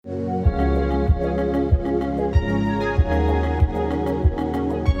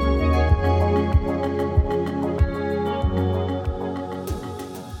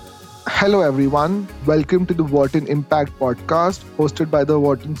Hello, everyone. Welcome to the Wharton Impact podcast hosted by the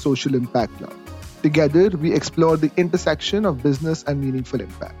Wharton Social Impact Club. Together, we explore the intersection of business and meaningful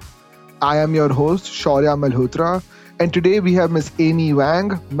impact. I am your host, Shaurya Malhotra, and today we have Ms. Amy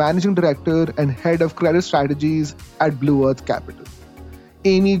Wang, Managing Director and Head of Credit Strategies at Blue Earth Capital.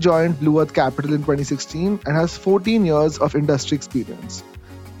 Amy joined Blue Earth Capital in 2016 and has 14 years of industry experience.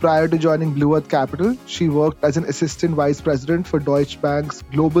 Prior to joining Blue Earth Capital, she worked as an Assistant Vice President for Deutsche Bank's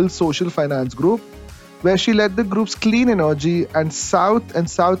Global Social Finance Group, where she led the group's clean energy and South and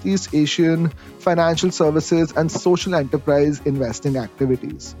Southeast Asian financial services and social enterprise investing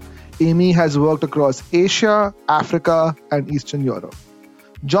activities. Amy has worked across Asia, Africa, and Eastern Europe.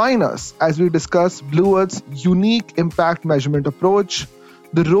 Join us as we discuss Blue Earth's unique impact measurement approach,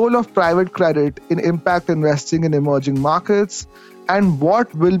 the role of private credit in impact investing in emerging markets, and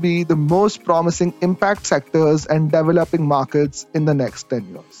what will be the most promising impact sectors and developing markets in the next 10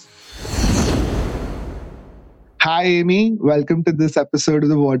 years. Hi, Amy. Welcome to this episode of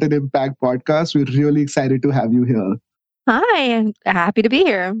the Wharton Impact podcast. We're really excited to have you here. Hi, I'm happy to be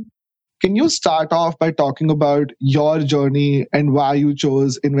here. Can you start off by talking about your journey and why you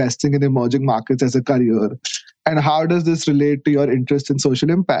chose investing in emerging markets as a career? And how does this relate to your interest in social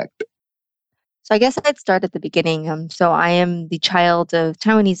impact? So I guess I'd start at the beginning. So I am the child of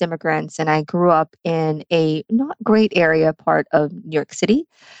Taiwanese immigrants, and I grew up in a not great area part of New York City.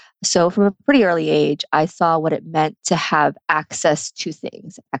 So from a pretty early age, I saw what it meant to have access to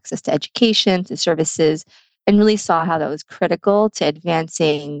things, access to education, to services, and really saw how that was critical to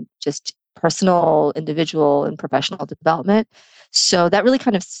advancing just personal, individual, and professional development. So that really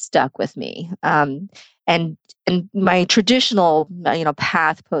kind of stuck with me. And my traditional,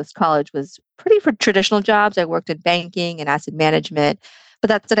 path post college was pretty for traditional jobs. I worked in banking and asset management, but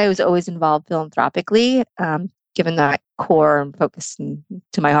that said, I was always involved philanthropically, given that core and focus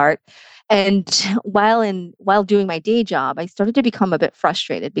to my heart. And while doing my day job, I started to become a bit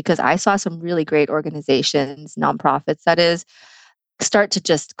frustrated because I saw some really great organizations, nonprofits, that is, start to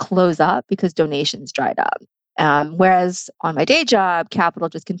just close up because donations dried up. Whereas on my day job, capital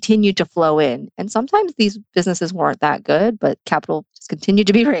just continued to flow in. And sometimes these businesses weren't that good, but capital just continued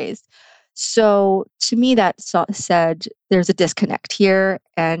to be raised. So to me, that said, there's a disconnect here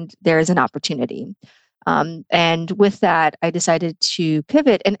and there is an opportunity. And with that, I decided to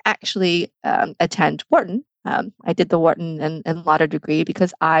pivot and actually attend Wharton. I did the Wharton and law degree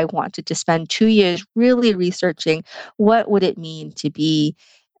because I wanted to spend 2 years really researching what would it mean to be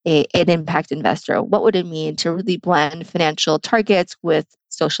an impact investor. What would it mean to really blend financial targets with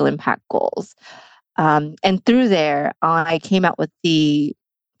social impact goals? And through there, I came out with the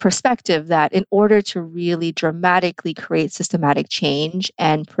perspective that in order to really dramatically create systematic change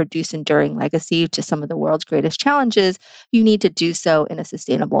and produce enduring legacy to some of the world's greatest challenges, you need to do so in a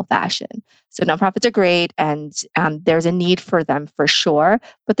sustainable fashion. So nonprofits are great, and there's a need for them for sure,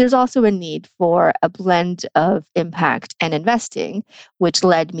 but there's also a need for a blend of impact and investing, which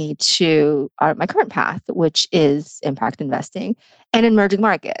led me to my current path, which is impact investing and emerging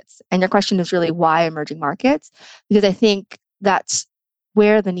markets. And your question is really why emerging markets? Because I think that's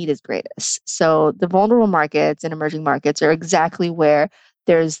where the need is greatest. So the vulnerable markets and emerging markets are exactly where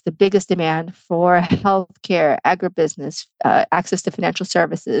there's the biggest demand for healthcare, agribusiness, access to financial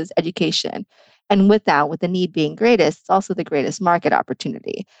services, education. And with that, with the need being greatest, it's also the greatest market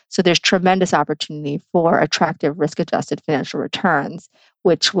opportunity. So there's tremendous opportunity for attractive risk-adjusted financial returns,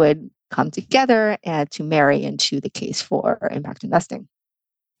 which would come together and to marry into the case for impact investing.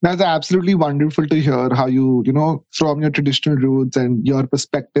 That's absolutely wonderful to hear how you, from your traditional roots and your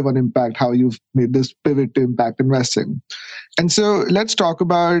perspective on impact, how you've made this pivot to impact investing. And so let's talk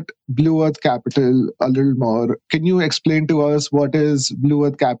about Blue Earth Capital a little more. Can you explain to us what is Blue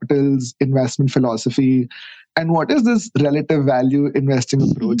Earth Capital's investment philosophy and what is this relative value investing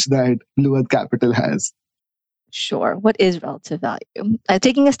approach that Blue Earth Capital has? Sure. What is relative value?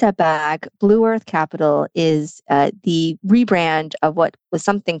 Taking a step back, Blue Earth Capital is the rebrand of what was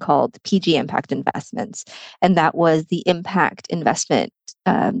something called PG Impact Investments. And that was the impact investment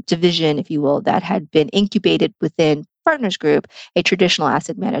division, if you will, that had been incubated within Partners Group, a traditional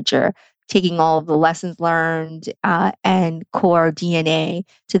asset manager, taking all of the lessons learned and core DNA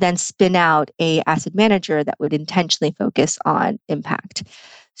to then spin out a asset manager that would intentionally focus on impact.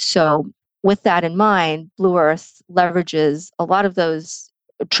 So with that in mind, Blue Earth leverages a lot of those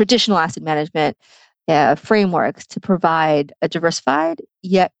traditional asset management frameworks to provide a diversified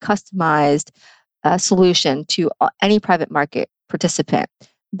yet customized solution to any private market participant,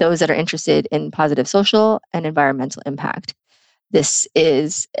 those that are interested in positive social and environmental impact. This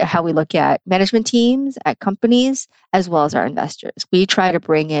is how we look at management teams, at companies, as well as our investors. We try to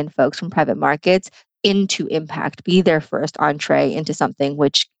bring in folks from private markets into impact, be their first entree into something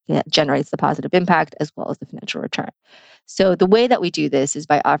which generates the positive impact as well as the financial return. So the way that we do this is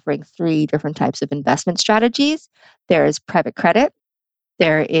by offering three different types of investment strategies. There is private credit,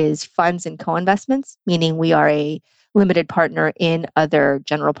 there is funds and co-investments, meaning we are a limited partner in other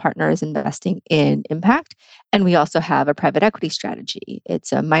general partners investing in impact. And we also have a private equity strategy.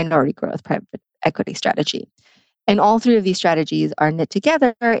 It's a minority growth private equity strategy. And all three of these strategies are knit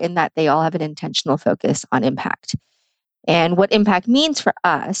together in that they all have an intentional focus on impact. And what impact means for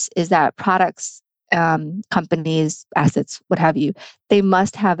us is that products, companies, assets, what have you, they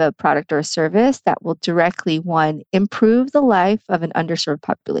must have a product or a service that will directly, one, improve the life of an underserved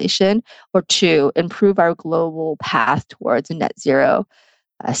population, or two, improve our global path towards a net zero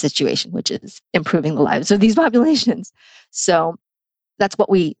situation, which is improving the lives of these populations. So that's what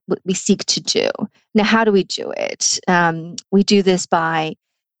we seek to do. Now, how do we do it? We do this by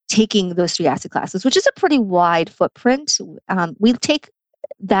taking those three asset classes, which is a pretty wide footprint. We take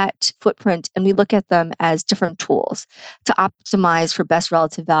that footprint and we look at them as different tools to optimize for best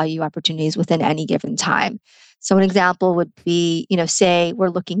relative value opportunities within any given time. So an example would be, say we're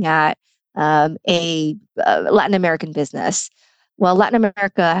looking at a Latin American business. Well, Latin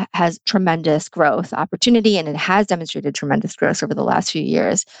America has tremendous growth opportunity and it has demonstrated tremendous growth over the last few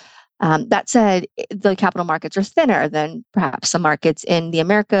years. That said, the capital markets are thinner than perhaps some markets in the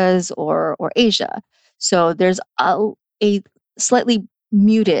Americas or Asia. So there's a slightly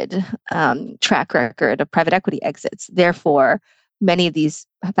muted track record of private equity exits. Therefore, many of these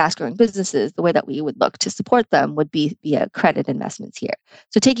fast-growing businesses, the way that we would look to support them would be via credit investments here.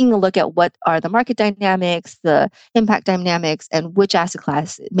 So taking a look at what are the market dynamics, the impact dynamics, and which asset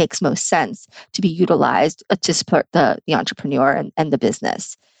class makes most sense to be utilized to support the entrepreneur and the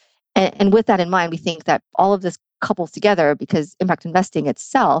business. And with that in mind, we think that all of this couples together because impact investing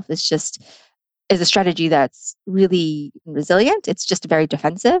itself is a strategy that's really resilient. It's just very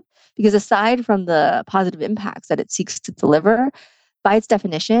defensive because aside from the positive impacts that it seeks to deliver, by its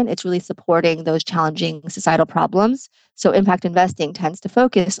definition, it's really supporting those challenging societal problems. So impact investing tends to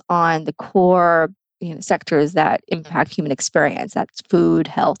focus on the core sectors that impact human experience. That's food,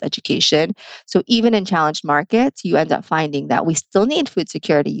 health, education. So even in challenged markets, you end up finding that we still need food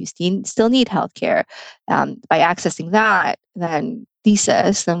security. You still need healthcare. By accessing that, then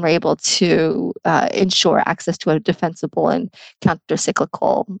we're able to ensure access to a defensible and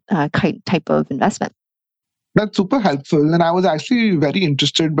counter-cyclical type of investment. That's super helpful. And I was actually very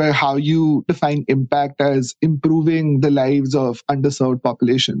interested by how you define impact as improving the lives of underserved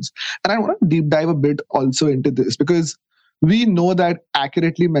populations. And I want to deep dive a bit also into this because we know that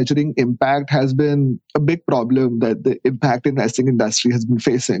accurately measuring impact has been a big problem that the impact investing industry has been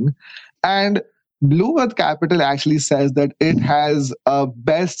facing. And Blue Earth Capital actually says that it has a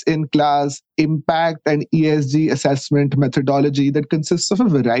best in class impact and ESG assessment methodology that consists of a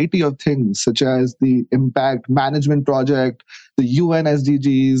variety of things, such as the Impact Management Project, the UN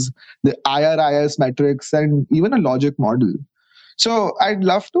SDGs, the IRIS metrics, and even a logic model. So I'd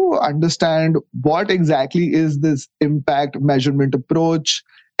love to understand what exactly is this impact measurement approach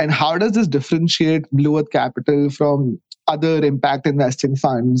and how does this differentiate Blue Earth Capital from other impact investing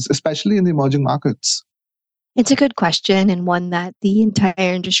funds, especially in the emerging markets? It's a good question and one that the entire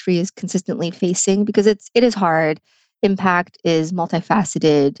industry is consistently facing because it is hard. Impact is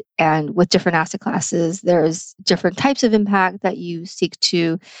multifaceted, and with different asset classes, there's different types of impact that you seek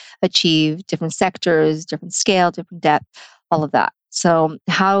to achieve, different sectors, different scale, different depth, all of that. So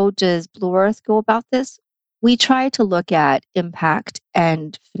how does Blue Earth go about this? We try to look at impact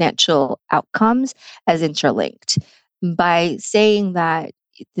and financial outcomes as interlinked by saying that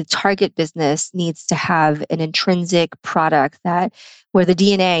the target business needs to have an intrinsic product that where the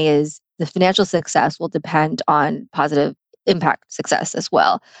DNA is the financial success will depend on positive impact success as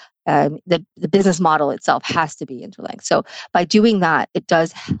well. The business model itself has to be interlinked. So by doing that, it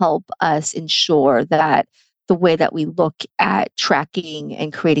does help us ensure that the way that we look at tracking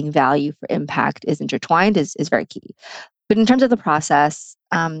and creating value for impact is intertwined is very key. But in terms of the process,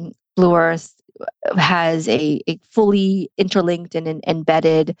 Blue Earth has a fully interlinked and an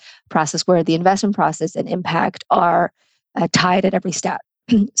embedded process where the investment process and impact are tied at every step.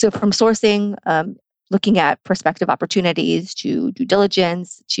 So from sourcing, looking at prospective opportunities to due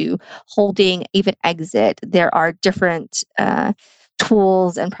diligence, to holding, even exit, there are different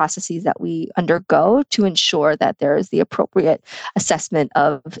tools and processes that we undergo to ensure that there is the appropriate assessment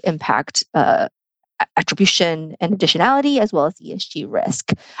of impact attribution and additionality, as well as ESG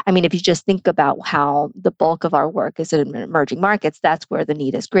risk. I mean, if you just think about how the bulk of our work is in emerging markets, that's where the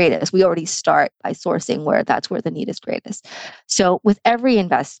need is greatest. We already start by sourcing where that's where the need is greatest. So with every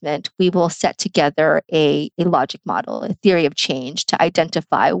investment, we will set together a logic model, a theory of change to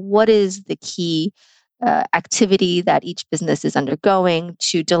identify what is the key activity that each business is undergoing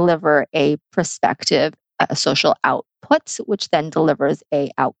to deliver a prospective social output, which then delivers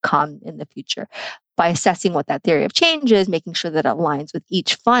a outcome in the future. By assessing what that theory of change is, making sure that it aligns with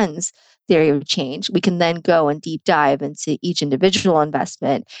each fund's theory of change, we can then go and deep dive into each individual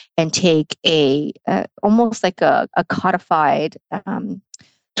investment and take a almost like a codified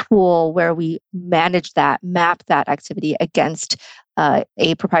tool where we manage that, map that activity against a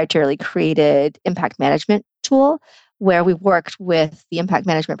proprietarily created impact management tool, where we worked with the impact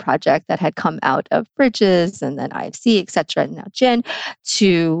management project that had come out of Bridges and then IFC, et cetera, and now GIN,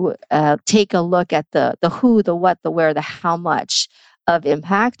 to take a look at the who, the what, the where, the how much of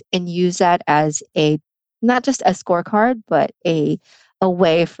impact, and use that as a not just a scorecard, but a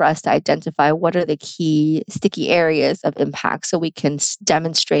way for us to identify what are the key sticky areas of impact so we can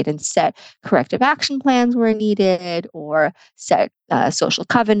demonstrate and set corrective action plans where needed, or set social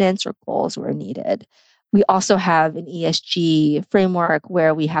covenants or goals where needed. We also have an ESG framework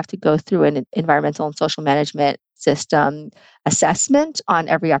where we have to go through an environmental and social management system assessment on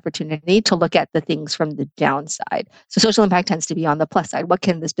every opportunity to look at the things from the downside. So social impact tends to be on the plus side. What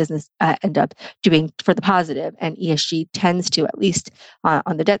can this business end up doing for the positive? And ESG tends to, at least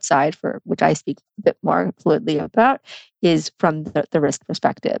on the debt side, for which I speak a bit more fluidly about, is from the risk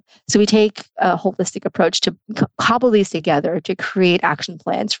perspective. So we take a holistic approach to cobble these together to create action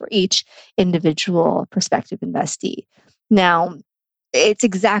plans for each individual prospective investee. Now, it's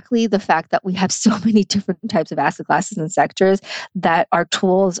exactly the fact that we have so many different types of asset classes and sectors that our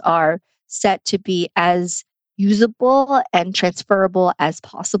tools are set to be as usable and transferable as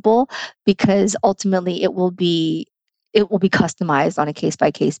possible, because ultimately it will be customized on a case by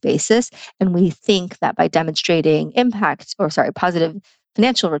case basis. And we think that by demonstrating positive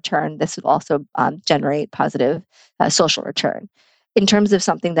financial return, this would also generate positive social return. In terms of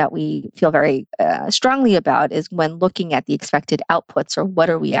something that we feel very strongly about is when looking at the expected outputs, or what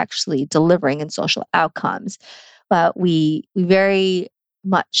are we actually delivering in social outcomes, we very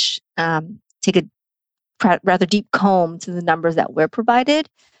much take a rather deep comb to the numbers that we're provided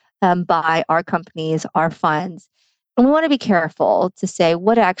by our companies, our funds. And we want to be careful to say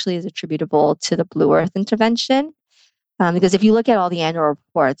what actually is attributable to the Blue Earth intervention. Because if you look at all the annual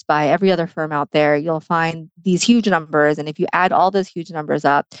reports by every other firm out there, you'll find these huge numbers. And if you add all those huge numbers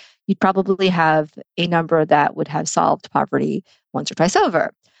up, you'd probably have a number that would have solved poverty once or twice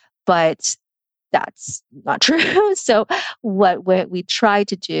over. But that's not true. So what we try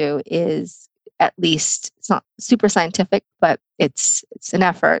to do is, at least, it's not super scientific, but it's an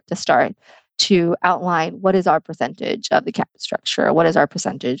effort to start to outline what is our percentage of the capital structure, what is our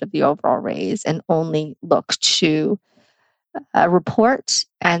percentage of the overall raise, and only look to report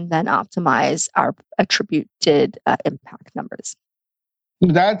and then optimize our attributed impact numbers.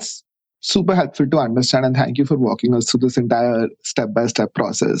 That's super helpful to understand, and thank you for walking us through this entire step-by-step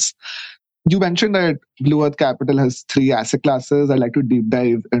process. You mentioned that Blue Earth Capital has 3 asset classes. I'd like to deep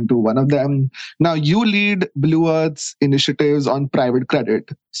dive into one of them. Now, you lead Blue Earth's initiatives on private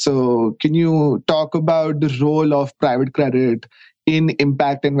credit. So can you talk about the role of private credit in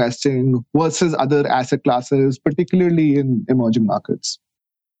impact investing versus other asset classes, particularly in emerging markets?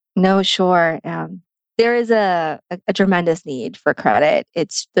 No, sure. There is a tremendous need for credit.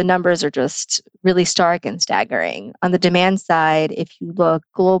 The numbers are just really stark and staggering. On the demand side, if you look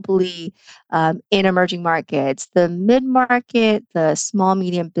globally in emerging markets, the mid-market, the small,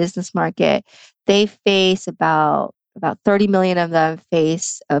 medium business market, they face about 30 million of them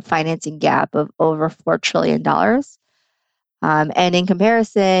face a financing gap of over $4 trillion. And in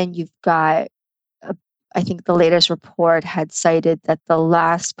comparison, you've got, I think the latest report had cited that the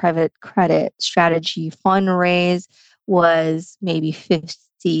last private credit strategy fundraise was maybe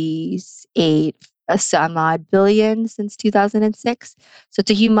 58 some odd billion since 2006. So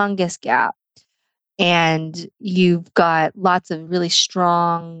it's a humongous gap. And you've got lots of really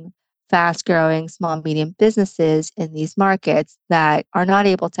strong, fast growing small and medium businesses in these markets that are not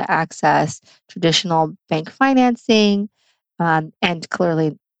able to access traditional bank financing, and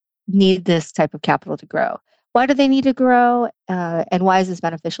clearly need this type of capital to grow. Why do they need to grow? And why is this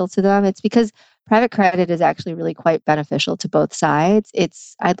beneficial to them? It's because private credit is actually really quite beneficial to both sides.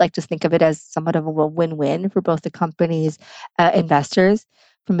 I'd like to think of it as somewhat of a win-win for both the company's investors.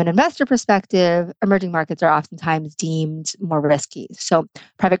 From an investor perspective, emerging markets are oftentimes deemed more risky. So,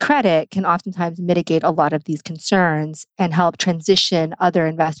 private credit can oftentimes mitigate a lot of these concerns and help transition other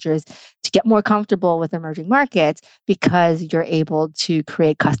investors to get more comfortable with emerging markets because you're able to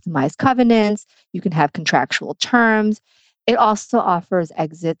create customized covenants, you can have contractual terms. It also offers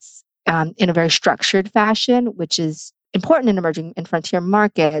exits in a very structured fashion, which is important in emerging and frontier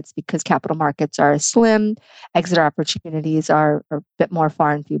markets because capital markets are slim, exit opportunities are a bit more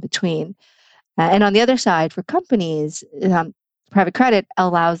far and few between. And on the other side, for companies, private credit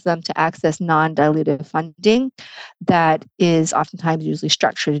allows them to access non-dilutive funding that is oftentimes usually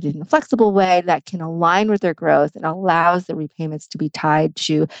structured in a flexible way that can align with their growth and allows the repayments to be tied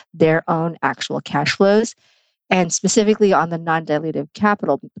to their own actual cash flows. And specifically on the non-dilutive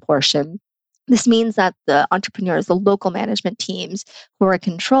capital portion, this means that the entrepreneurs, the local management teams who are in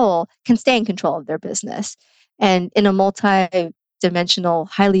control can stay in control of their business. And in a multi-dimensional,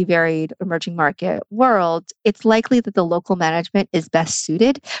 highly varied emerging market world, it's likely that the local management is best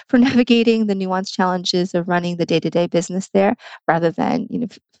suited for navigating the nuanced challenges of running the day-to-day business there rather than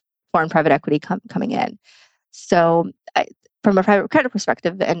foreign private equity coming in. So from a private credit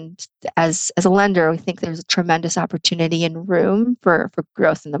perspective, and as a lender, we think there's a tremendous opportunity and room for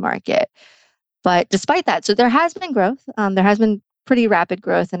growth in the market. But despite that, so there has been growth. There has been pretty rapid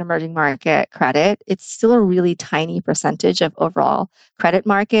growth in emerging market credit. It's still a really tiny percentage of overall credit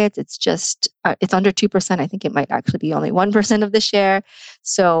markets. It's just it's under 2%. I think it might actually be only 1% of the share.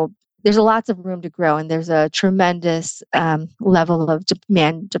 So there's lots of room to grow, and there's a tremendous level of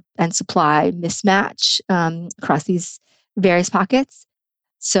demand and supply mismatch across these various pockets.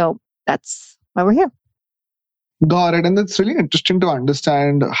 So that's why we're here. Got it. And it's really interesting to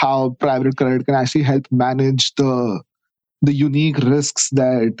understand how private credit can actually help manage the unique risks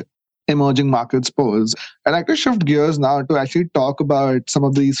that emerging markets pose. I'd like to shift gears now to actually talk about some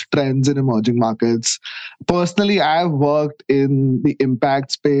of these trends in emerging markets. Personally, I've worked in the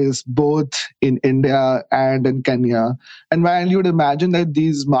impact space both in India and in Kenya. And while you would imagine that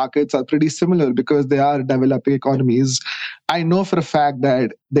these markets are pretty similar because they are developing economies, I know for a fact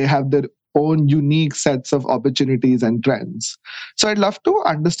that they have their own unique sets of opportunities and trends. So I'd love to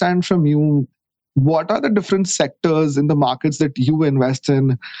understand from you, what are the different sectors in the markets that you invest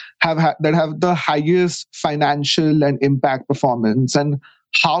in that have the highest financial and impact performance, and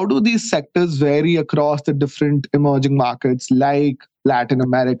how do these sectors vary across the different emerging markets like Latin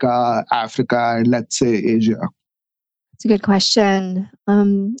America, Africa, and let's say Asia? It's a good question.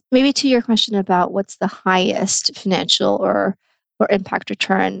 Maybe to your question about what's the highest financial or impact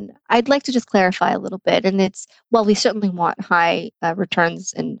return, I'd like to just clarify a little bit. And it's, well, we certainly want high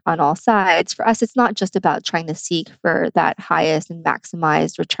returns on all sides. For us, it's not just about trying to seek for that highest and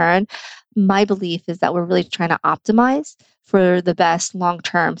maximized return. My belief is that we're really trying to optimize for the best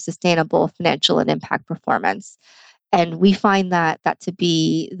long-term sustainable financial and impact performance. And we find that to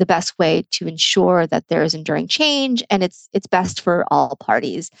be the best way to ensure that there is enduring change and it's best for all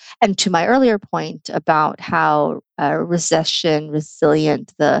parties. And to my earlier point about how recession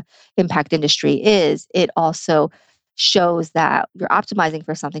resilient the impact industry is, it also shows that you're optimizing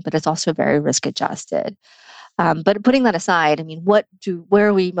for something, but it's also very risk adjusted. But putting that aside, I mean, where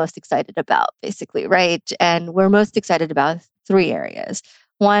are we most excited about, basically, right? And we're most excited about three areas.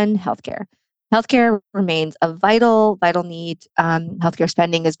 One, healthcare. Healthcare remains a vital need. Healthcare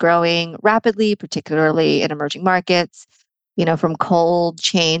spending is growing rapidly, particularly in emerging markets. From cold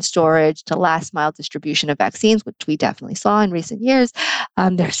chain storage to last mile distribution of vaccines, which we definitely saw in recent years.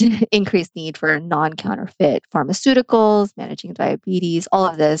 There's an increased need for non-counterfeit pharmaceuticals, managing diabetes, all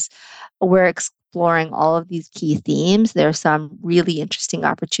of this. We're exploring all of these key themes. There are some really interesting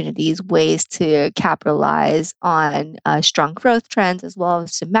opportunities, ways to capitalize on strong growth trends, as well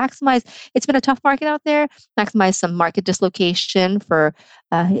as to maximize. It's been a tough market out there, maximize some market dislocation for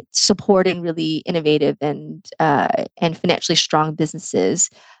supporting really innovative and financially strong businesses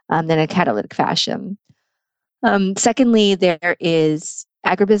in a catalytic fashion. Secondly, there is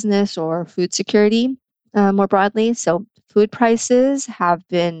agribusiness or food security more broadly. So food prices have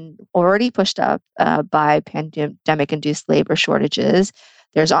been already pushed up by pandemic-induced labor shortages.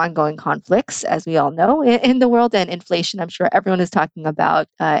 There's ongoing conflicts, as we all know, in the world, and inflation. I'm sure everyone is talking about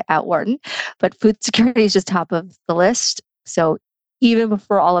at Wharton, but food security is just top of the list. So even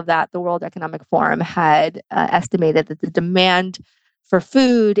before all of that, the World Economic Forum had estimated that the demand for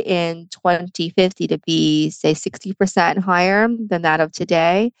food in 2050 to be, say, 60% higher than that of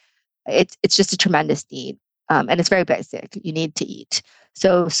today. It's just a tremendous need. And it's very basic. You need to eat.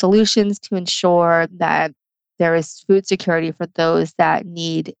 So solutions to ensure that there is food security for those that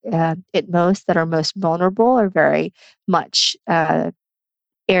need it most, that are most vulnerable, are very much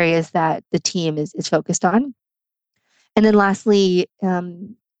areas that the team is focused on. And then lastly,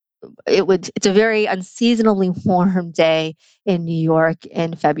 it's a very unseasonably warm day in New York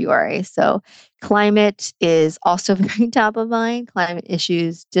in February. So climate is also very top of mind. Climate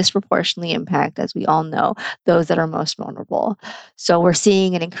issues disproportionately impact, as we all know, those that are most vulnerable. So we're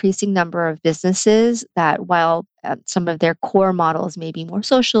seeing an increasing number of businesses that, while some of their core models may be more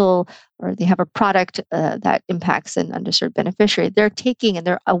social, or they have a product that impacts an underserved beneficiary, they're taking and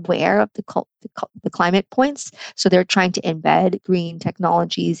they're aware of the climate points. So they're trying to embed green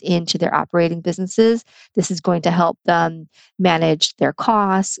technologies into their operating businesses. This is going to help them manage their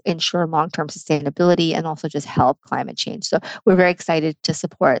costs, ensure long-term sustainability, and also just help climate change. So we're very excited to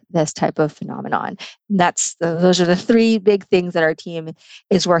support this type of phenomenon. Those are the three big things that our team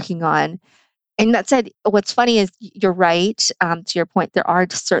is working on. And that said, what's funny is you're right. To your point, there are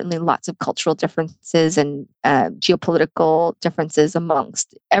certainly lots of cultural differences and geopolitical differences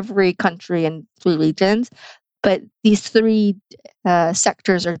amongst every country and three regions. But these three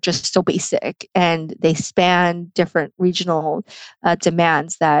sectors are just so basic, and they span different regional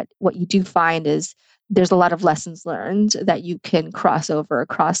demands, that what you do find is there's a lot of lessons learned that you can cross over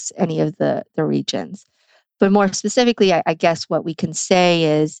across any of the regions. But more specifically, I guess what we can say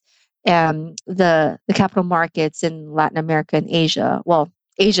is the capital markets in Latin America and Asia, well,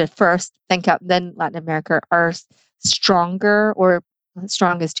 Asia first, then Latin America, are stronger, or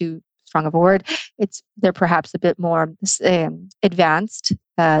strong is too strong of a word. They're perhaps a bit more advanced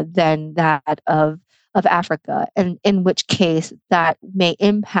than that of Africa, and in which case that may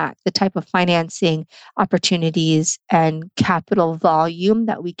impact the type of financing opportunities and capital volume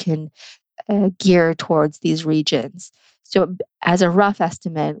that we can gear towards these regions. So, as a rough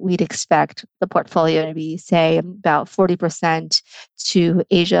estimate, we'd expect the portfolio to be, say, about 40% to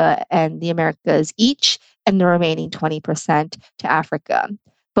Asia and the Americas each, and the remaining 20% to Africa.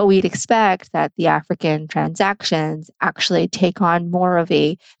 But we'd expect that the African transactions actually take on more of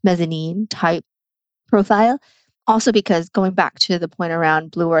a mezzanine type profile. Also, because going back to the point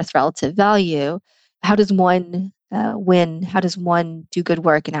around Blue Earth relative value, how does one win? How does one do good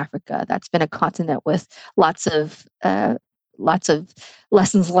work in Africa? That's been a continent with lots of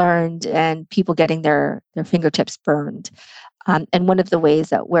lessons learned and people getting their fingertips burned. And one of the ways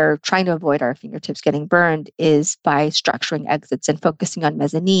that we're trying to avoid our fingertips getting burned is by structuring exits and focusing on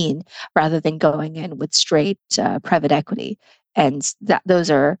mezzanine rather than going in with straight private equity. And that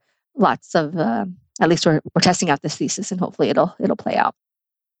those are lots of at least we're testing out this thesis, and hopefully it'll play out.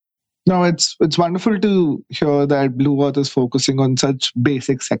 No, it's wonderful to hear that Blue Earth is focusing on such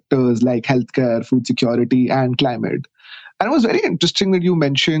basic sectors like healthcare, food security, and climate. And it was very interesting that you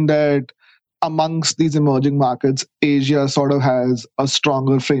mentioned that amongst these emerging markets, Asia sort of has a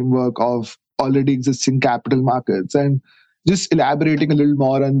stronger framework of already existing capital markets. And just elaborating a little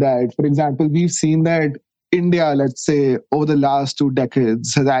more on that, for example, we've seen that India, let's say, over the last 2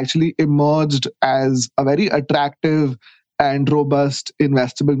 decades, has actually emerged as a very attractive and robust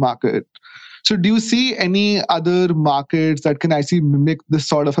investable market. So, do you see any other markets that can actually mimic this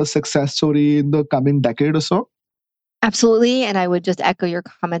sort of a success story in the coming decade or so? Absolutely. And I would just echo your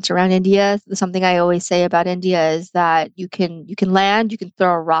comments around India. Something I always say about India is that you can land, you can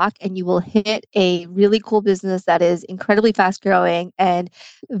throw a rock, and you will hit a really cool business that is incredibly fast growing and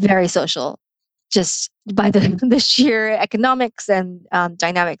very social. Just by the sheer economics and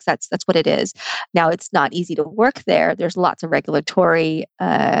dynamics, that's what it is. Now, it's not easy to work there. There's lots of regulatory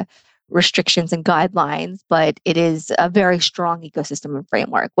restrictions and guidelines, but it is a very strong ecosystem and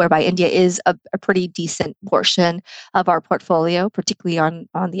framework, whereby India is a pretty decent portion of our portfolio, particularly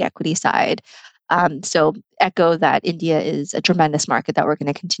on the equity side. So echo that India is a tremendous market that we're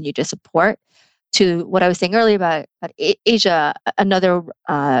going to continue to support. To what I was saying earlier about Asia, another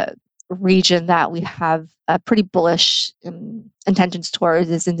region that we have pretty bullish intentions towards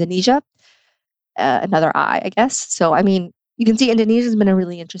is Indonesia. Another I guess. So, I mean, you can see Indonesia's been a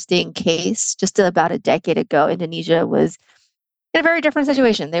really interesting case. Just about a decade ago, Indonesia was in a very different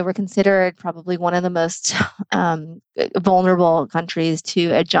situation. They were considered probably one of the most vulnerable countries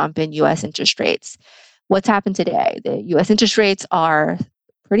to a jump in US interest rates. What's happened today? The US interest rates are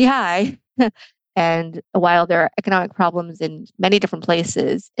pretty high. And while there are economic problems in many different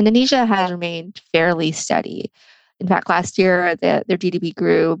places, Indonesia has remained fairly steady. In fact, last year, their GDP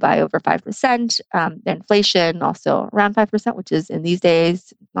grew by over 5%. Their inflation also around 5%, which is in these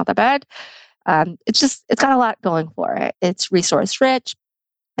days not that bad. It's got a lot going for it. It's resource rich.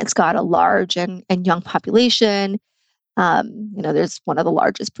 It's got a large and young population. There's one of the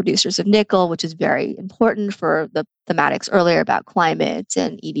largest producers of nickel, which is very important for the thematics earlier about climate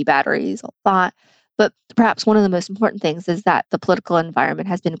and EV batteries, all that. But perhaps one of the most important things is that the political environment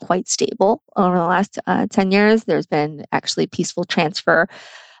has been quite stable over the last 10 years. There's been actually peaceful transfer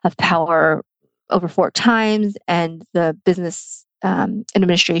of power over 4 times, and the business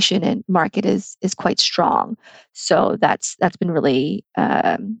administration and market is quite strong. So that's been really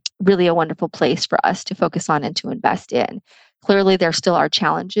a wonderful place for us to focus on and to invest in. Clearly, there still are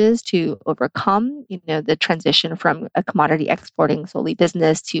challenges to overcome. The transition from a commodity exporting solely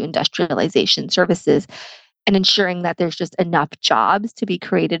business to industrialization services, and ensuring that there's just enough jobs to be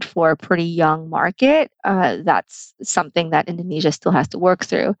created for a pretty young market. That's something that Indonesia still has to work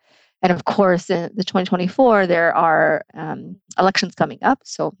through. And of course, in the 2024, there are elections coming up,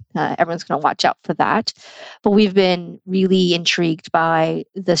 so everyone's going to watch out for that. But we've been really intrigued by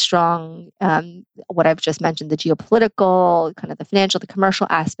the strong, what I've just mentioned, the geopolitical, kind of the financial, the commercial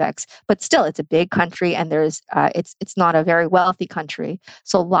aspects. But still, it's a big country, and it's not a very wealthy country.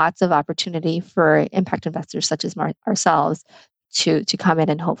 So lots of opportunity for impact investors such as ourselves to come in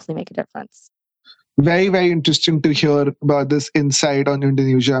and hopefully make a difference. Very, very interesting to hear about this insight on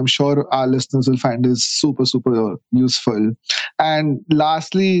Indonesia. I'm sure our listeners will find this super, super useful. And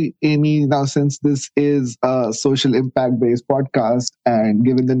lastly, Amy, now since this is a social impact-based podcast and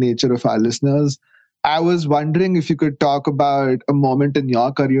given the nature of our listeners, I was wondering if you could talk about a moment in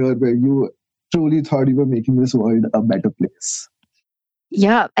your career where you truly thought you were making this world a better place.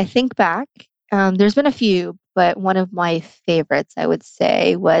 Yeah, I think back. There's been a few, but one of my favorites, I would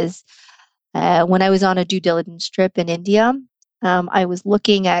say, was when I was on a due diligence trip in India. I was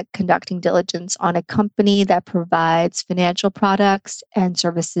looking at conducting diligence on a company that provides financial products and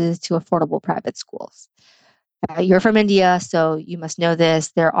services to affordable private schools. You're from India, so you must know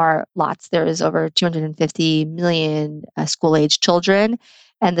this. There are lots. There is over 250 million school-age children,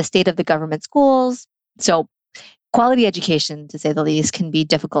 and the state of the government schools. So quality education, to say the least, can be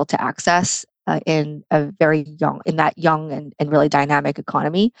difficult to access in that young and really dynamic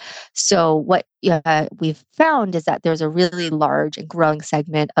economy. So what we've found is that there's a really large and growing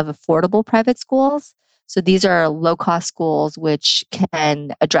segment of affordable private schools. So these are low-cost schools which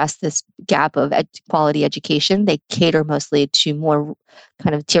can address this gap of quality education. They cater mostly to more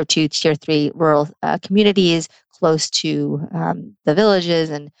kind of tier 2, tier 3 rural communities close to the villages,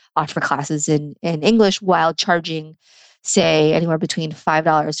 and offer classes in English while charging, say, anywhere between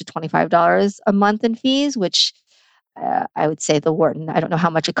 $5 to $25 a month in fees, which I would say the Wharton, I don't know how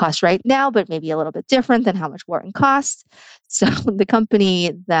much it costs right now, but maybe a little bit different than how much Wharton costs. So the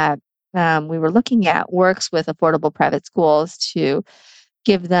company that we were looking at works with affordable private schools to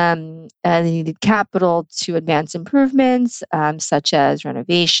give them the needed capital to advance improvements, such as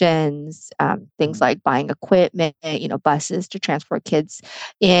renovations, things like buying equipment, buses to transport kids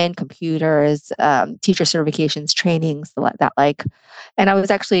in, computers, teacher certifications, trainings, that like. And I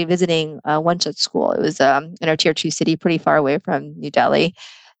was actually visiting one such school. It was in a tier 2 city, pretty far away from New Delhi.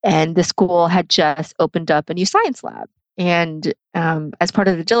 And the school had just opened up a new science lab. And as part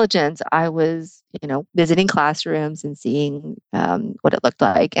of the diligence, I was, visiting classrooms and seeing what it looked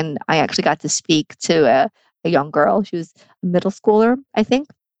like. And I actually got to speak to a young girl. She was a middle schooler, I think.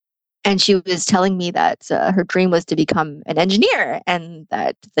 And she was telling me that her dream was to become an engineer and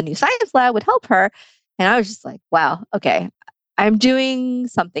that the new science lab would help her. And I was just like, wow, okay, I'm doing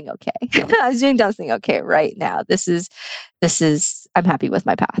something okay. I was doing something okay right now. I'm happy with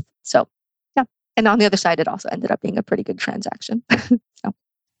my path. So, yeah. And on the other side, it also ended up being a pretty good transaction. So.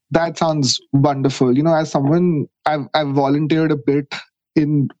 That sounds wonderful. As someone, I've volunteered a bit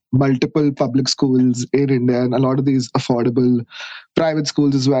in multiple public schools in India and a lot of these affordable private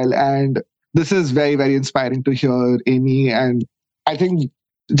schools as well. And this is very, very inspiring to hear, Amy. And I think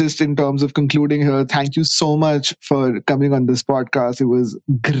just in terms of concluding here, thank you so much for coming on this podcast. It was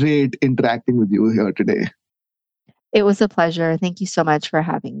great interacting with you here today. It was a pleasure. Thank you so much for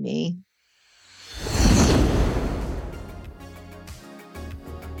having me.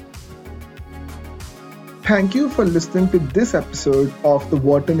 Thank you for listening to this episode of the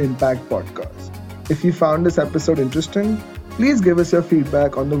Wharton Impact Podcast. If you found this episode interesting, please give us your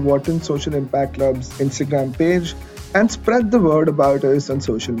feedback on the Wharton Social Impact Club's Instagram page and spread the word about us on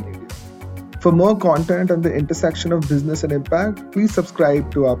social media. For more content on the intersection of business and impact, please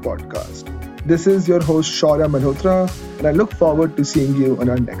subscribe to our podcast. This is your host, Shaurya Malhotra, and I look forward to seeing you on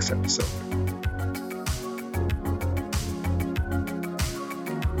our next episode.